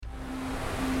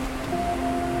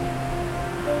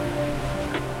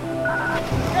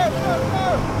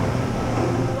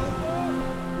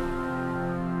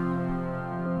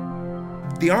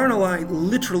The RNLI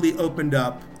literally opened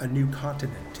up a new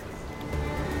continent to me.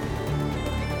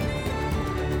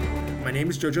 My name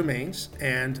is JoJo Maines,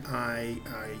 and I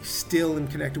still am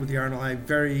connected with the RNLI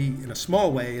very, in a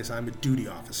small way, as I'm a duty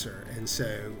officer. And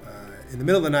so in the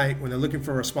middle of the night, when they're looking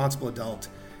for a responsible adult,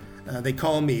 they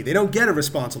call me. They don't get a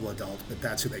responsible adult, but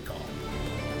that's who they call.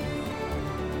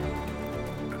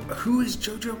 Who is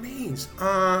JoJo Maines?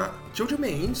 JoJo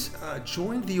Maines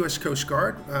joined the U.S. Coast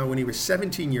Guard when he was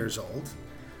 17 years old.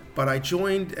 But I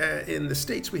joined, in the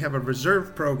States, we have a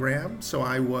reserve program. So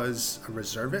I was a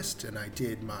reservist, and I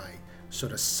did my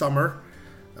sort of summer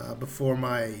before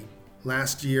my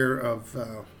last year of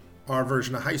our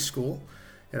version of high school.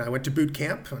 And I went to boot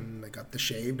camp, and I got the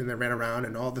shaved, and I ran around,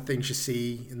 and all the things you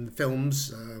see in the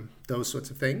films, those sorts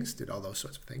of things, did all those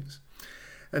sorts of things.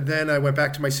 And then I went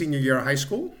back to my senior year of high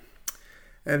school.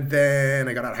 And then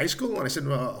I got out of high school, and I said,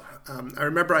 well, I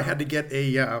remember I had to get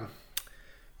a...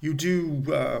 you do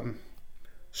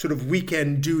sort of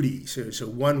weekend duty, so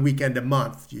one weekend a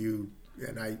month.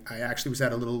 I actually was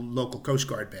at a little local Coast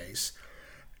Guard base,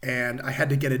 and I had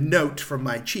to get a note from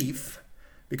my chief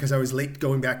because I was late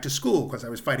going back to school because I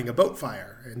was fighting a boat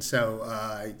fire, and so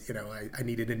I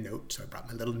needed a note, so I brought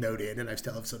my little note in, and I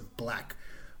still have sort of black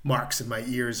marks in my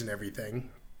ears and everything.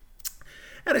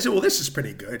 And I said, well, this is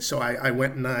pretty good, so I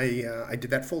went and I did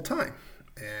that full time,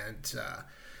 and.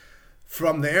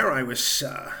 From there, I was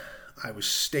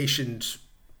stationed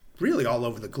really all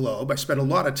over the globe. I spent a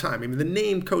lot of time. I mean, the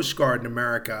name Coast Guard in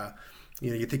America,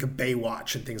 you think of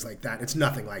Baywatch and things like that. It's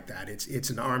nothing like that. It's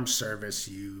an armed service.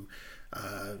 You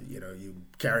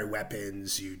carry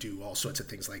weapons. You do all sorts of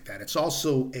things like that. It's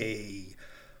also a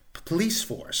police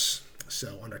force.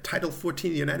 So under Title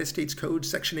 14 of the United States Code,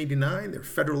 Section 89, they're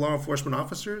federal law enforcement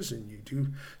officers, and you do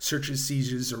searches,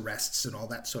 seizures, arrests, and all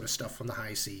that sort of stuff on the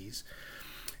high seas.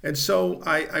 And so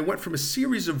I went from a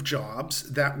series of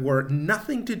jobs that were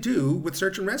nothing to do with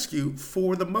search and rescue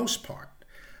for the most part.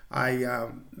 I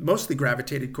mostly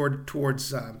gravitated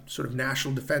towards sort of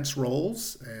national defense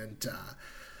roles and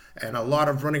a lot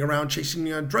of running around chasing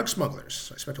drug smugglers.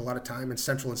 So I spent a lot of time in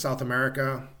Central and South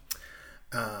America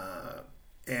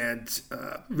and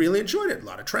really enjoyed it. A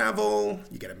lot of travel.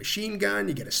 You get a machine gun.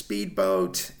 You get a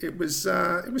speedboat. It was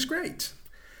great.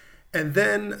 And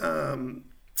then...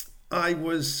 I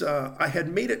had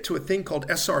made it to a thing called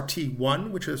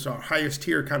SRT-1, which is our highest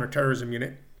tier counterterrorism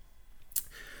unit.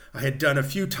 I had done a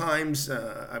few times.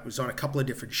 I was on a couple of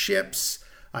different ships.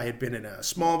 I had been in a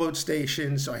small boat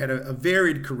station, so I had a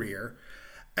varied career.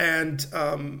 And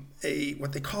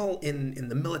what they call in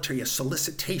the military a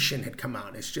solicitation had come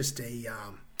out. It's just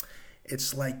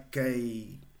it's like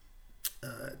hey,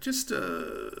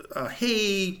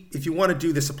 if you want to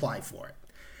do this, apply for it.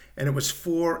 And it was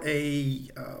for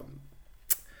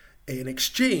an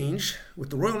exchange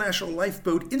with the Royal National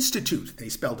Lifeboat Institute. They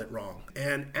spelled it wrong.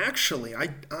 And actually,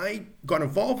 I got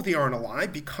involved with the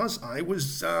RNLI because I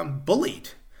was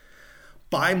bullied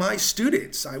by my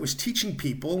students. I was teaching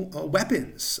people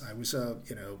weapons. I was,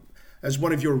 as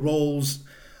one of your roles,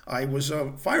 I was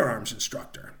a firearms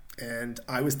instructor. And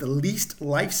I was the least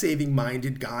life-saving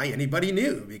minded guy anybody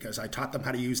knew because I taught them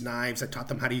how to use knives. I taught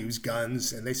them how to use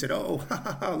guns. And they said, oh,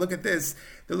 look at this.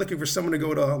 They're looking for someone to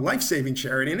go to a life-saving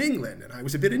charity in England. And I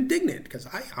was a bit indignant because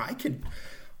I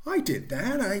did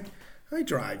that. I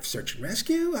drive search and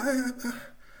rescue.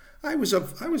 I was a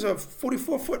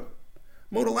 44-foot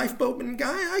motor lifeboatman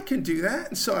guy. I can do that.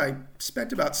 And so I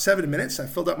spent about 7 minutes. I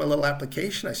filled out my little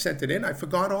application. I sent it in. I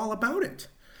forgot all about it.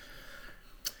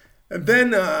 And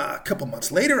then a couple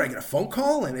months later, I get a phone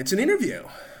call, and it's an interview.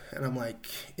 And I'm like,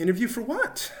 interview for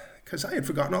what? Because I had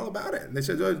forgotten all about it. And they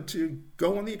said, to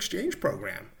go on the exchange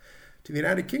program to the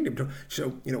United Kingdom.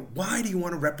 So, why do you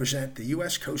want to represent the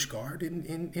U.S. Coast Guard in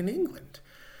England?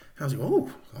 And I was like,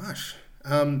 oh, gosh.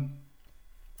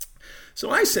 So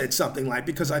I said something like,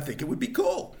 because I think it would be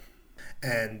cool.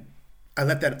 And I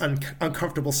let that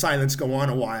uncomfortable silence go on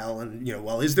a while. And,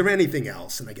 well, is there anything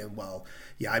else? And again, well,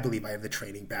 yeah, I believe I have the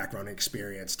training, background, and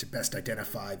experience to best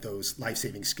identify those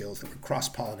life-saving skills that would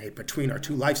cross-pollinate between our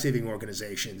two life-saving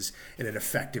organizations in an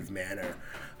effective manner.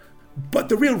 But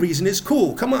the real reason is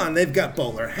cool. Come on, they've got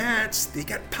bowler hats. They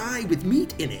got pie with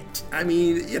meat in it. I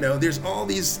mean, there's all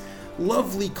these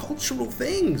lovely cultural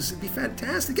things. It'd be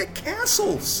fantastic. They got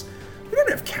castles. We don't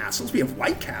have castles. We have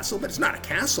White Castle, but it's not a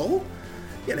castle.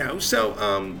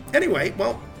 So anyway,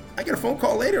 well, I get a phone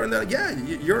call later, and they're like, yeah,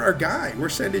 you're our guy. We're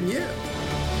sending you.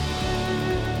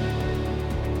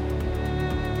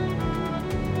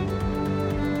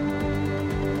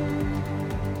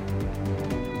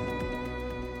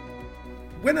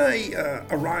 When I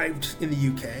arrived in the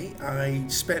UK, I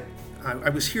spent I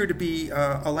was here to be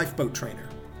a lifeboat trainer,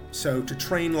 so to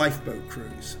train lifeboat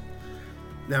crews.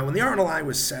 Now, when the RNLI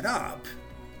was set up,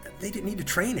 they didn't need to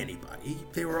train anybody.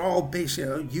 They were all based,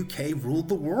 UK ruled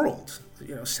the world.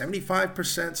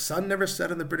 75% sun never set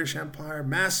in the British Empire,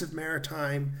 massive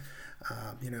maritime,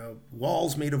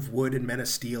 walls made of wood and men of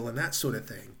steel and that sort of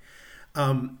thing.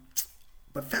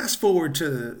 But fast forward to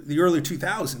the early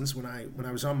 2000s when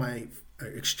I was on my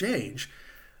exchange,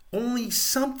 only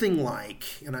something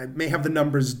like, and I may have the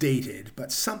numbers dated,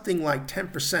 but something like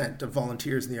 10% of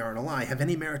volunteers in the RNLI have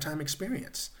any maritime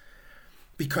experience.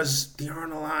 Because the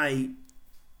RNLI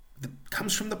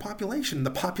comes from the population.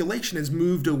 The population has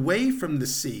moved away from the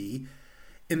sea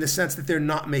in the sense that they're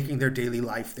not making their daily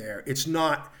life there. It's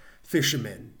not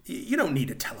fishermen. You don't need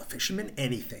to tell a fisherman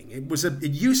anything.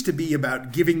 It used to be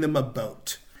about giving them a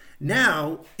boat.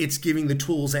 Now it's giving the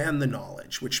tools and the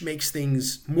knowledge, which makes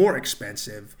things more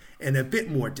expensive and a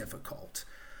bit more difficult.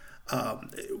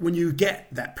 When you get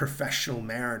that professional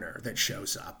mariner that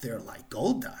shows up, they're like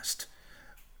gold dust.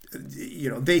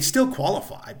 They still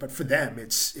qualify, but for them,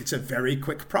 it's a very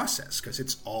quick process because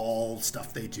it's all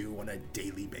stuff they do on a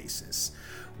daily basis.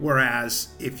 Whereas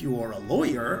if you're a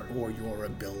lawyer or you're a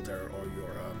builder or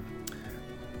you're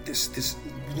this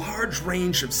large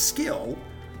range of skill,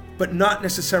 but not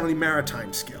necessarily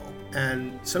maritime skill.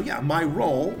 And so, yeah, my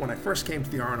role when I first came to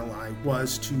the RNLI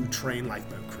was to train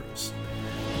lifeboat crews.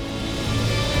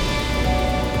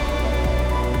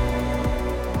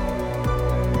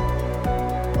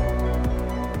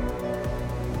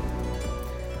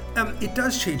 It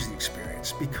does change the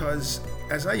experience because,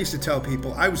 as I used to tell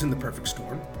people, I was in the perfect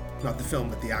storm, not the film,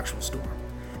 but the actual storm.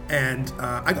 And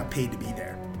I got paid to be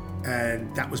there.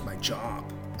 And that was my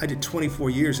job. I did 24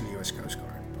 years in the U.S. Coast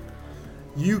Guard.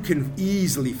 You can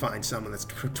easily find someone that's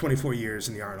 24 years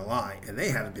in the RNLI, and they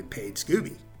haven't been paid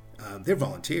Scooby. They're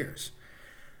volunteers.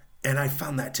 And I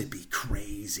found that to be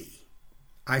crazy.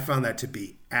 I found that to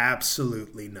be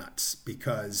absolutely nuts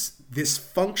because this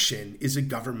function is a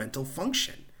governmental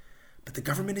function. But the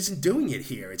government isn't doing it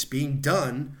here. It's being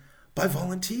done by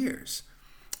volunteers.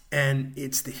 And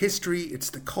it's the history,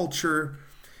 it's the culture.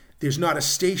 There's not a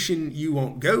station you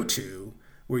won't go to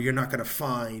where you're not going to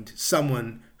find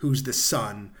someone who's the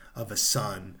son of a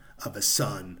son of a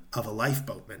son of a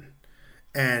lifeboatman.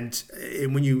 And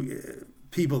when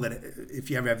if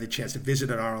you ever have the chance to visit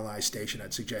an RLI station,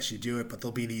 I'd suggest you do it, but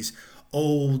there'll be these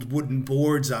old wooden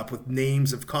boards up with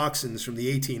names of coxswains from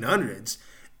the 1800s.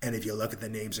 And if you look at the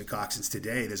names of coxswains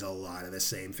today, there's a lot of the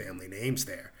same family names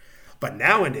there. But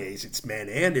nowadays, it's men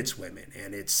and it's women,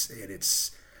 and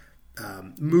it's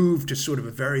moved to sort of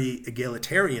a very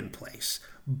egalitarian place.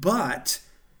 But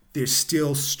there's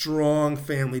still strong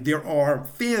family. There are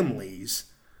families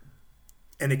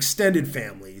and extended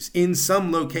families in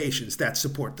some locations that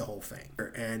support the whole thing.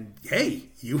 And hey,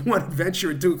 you want to venture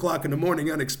at 2 o'clock in the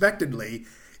morning unexpectedly,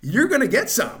 you're going to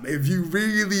get some if you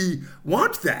really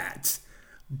want that.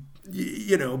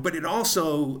 But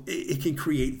it can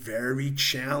create very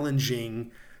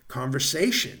challenging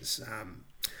conversations.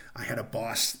 I had a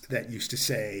boss that used to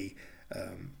say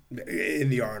in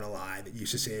the RNLI that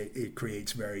used to say it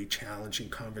creates very challenging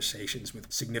conversations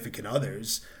with significant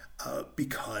others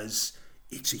because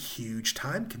it's a huge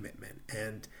time commitment.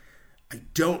 And I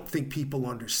don't think people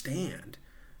understand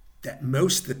that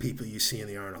most of the people you see in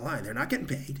the RNLI, they're not getting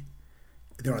paid.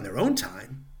 They're on their own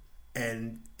time.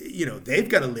 And, they've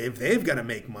got to live, they've got to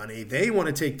make money, they want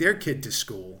to take their kid to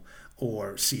school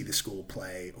or see the school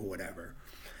play or whatever.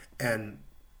 And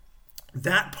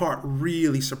that part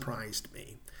really surprised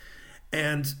me.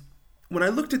 And when I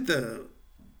looked at the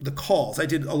calls, I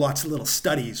did lots of little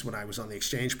studies when I was on the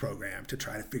exchange program to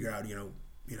try to figure out,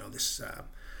 this,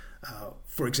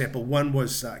 for example, one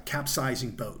was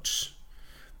capsizing boats.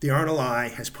 The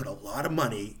RNLI has put a lot of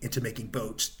money into making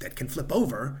boats that can flip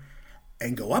over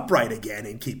and go upright again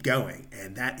and keep going.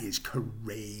 And that is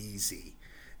crazy.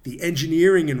 The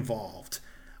engineering involved,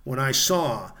 when I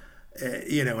saw,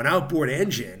 an outboard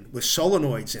engine with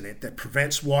solenoids in it that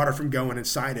prevents water from going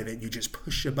inside of it, you just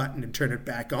push a button and turn it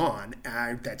back on,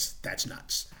 that's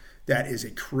nuts. That is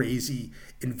a crazy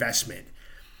investment.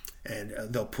 And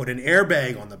they'll put an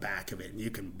airbag on the back of it, and you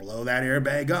can blow that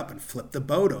airbag up and flip the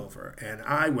boat over. And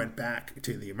I went back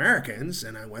to the Americans,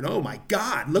 and I went, oh my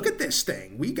God, look at this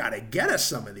thing. We got to get us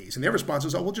some of these. And their response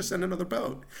was, oh, we'll just send another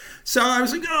boat. So I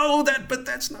was like, oh, but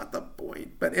that's not the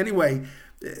point. But anyway,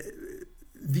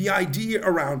 the idea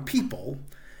around people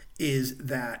is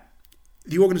that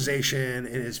the organization,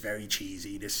 it is very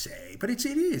cheesy to say, but it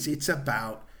is. It's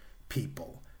about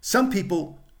people. Some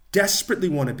people desperately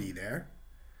want to be there.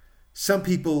 Some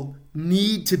people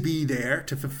need to be there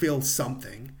to fulfill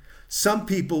something. Some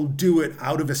people do it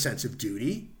out of a sense of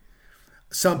duty.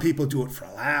 Some people do it for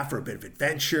a laugh or a bit of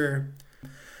adventure.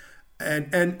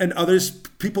 And others,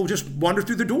 people just wander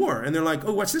through the door and they're like,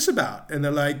 oh, what's this about? And they're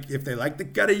like, if they like the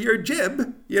cut of your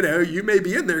jib, you may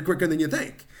be in there quicker than you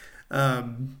think.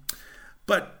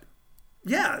 But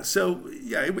yeah, so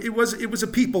yeah, it was a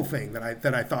people thing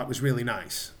that I thought was really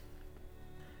nice.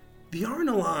 The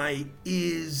RNLI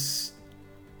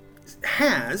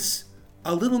has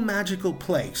a little magical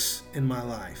place in my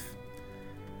life.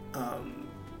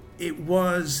 It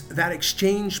was that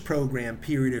exchange program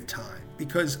period of time,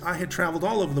 because I had traveled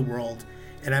all over the world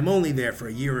and I'm only there for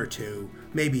a year or two,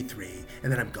 maybe 3,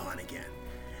 and then I'm gone again.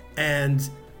 And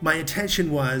my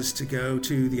intention was to go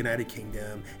to the United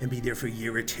Kingdom and be there for a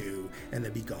year or 2 and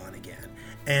then be gone again.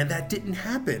 And that didn't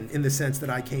happen in the sense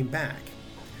that I came back.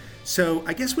 So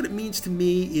I guess what it means to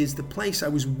me is the place I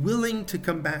was willing to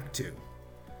come back to.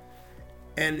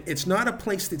 And it's not a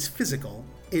place that's physical.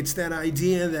 It's that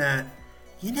idea that,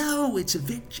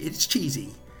 it's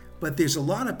cheesy, but there's a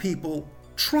lot of people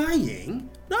trying,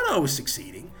 not always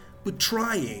succeeding, but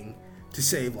trying to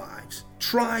save lives,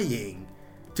 trying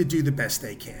to do the best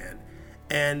they can.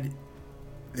 And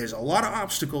there's a lot of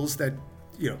obstacles that,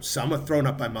 some are thrown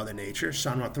up by Mother Nature,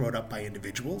 some are thrown up by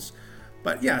individuals.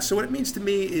 But yeah, so what it means to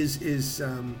me is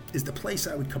the place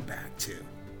I would come back to.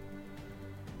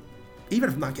 Even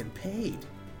if I'm not getting paid,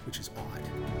 which is odd.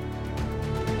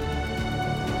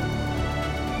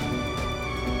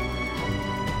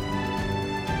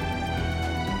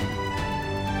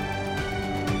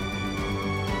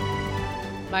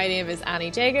 My name is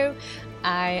Annie Jago.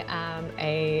 I am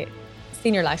a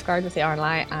senior lifeguard with the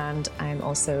RNLI and I'm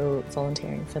also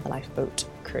volunteering for the lifeboat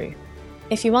crew.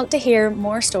 If you want to hear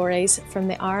more stories from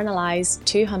the RNLI's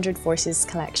 200 Voices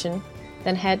collection,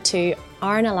 then head to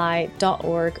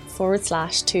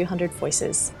rnli.org/200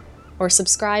 voices or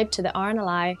subscribe to the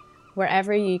RNLI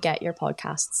wherever you get your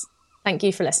podcasts. Thank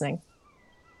you for listening.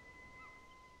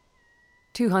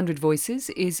 200 Voices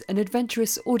is an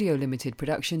adventurous audio limited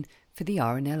production for the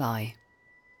RNLI.